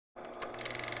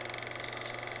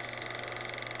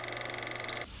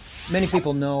Many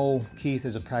people know Keith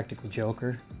is a practical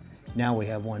joker. Now we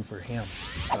have one for him.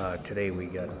 Today we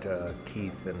got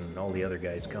Keith and all the other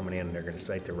guys coming in. They're going to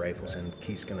sight their rifles in.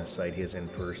 Keith's going to sight his in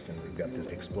first, and we've got this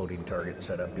exploding target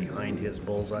set up behind his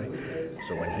bullseye.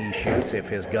 So when he shoots, if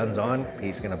his gun's on,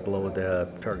 he's going to blow the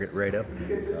target right up.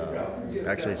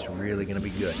 Actually, it's really going to be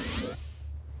good.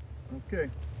 Okay.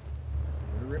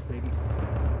 Let her rip, baby.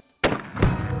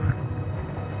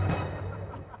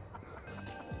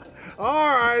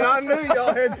 All right, I knew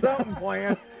y'all had something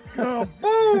planned.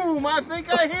 Boom! I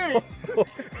think I hit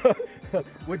it.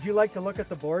 Would you like to look at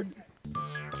the board?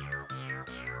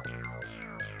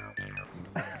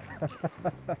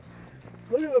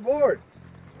 Look at the board.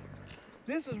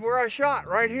 This is where I shot,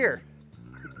 right here.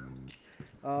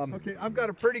 Okay, I've got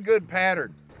a pretty good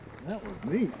pattern. That was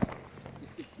neat.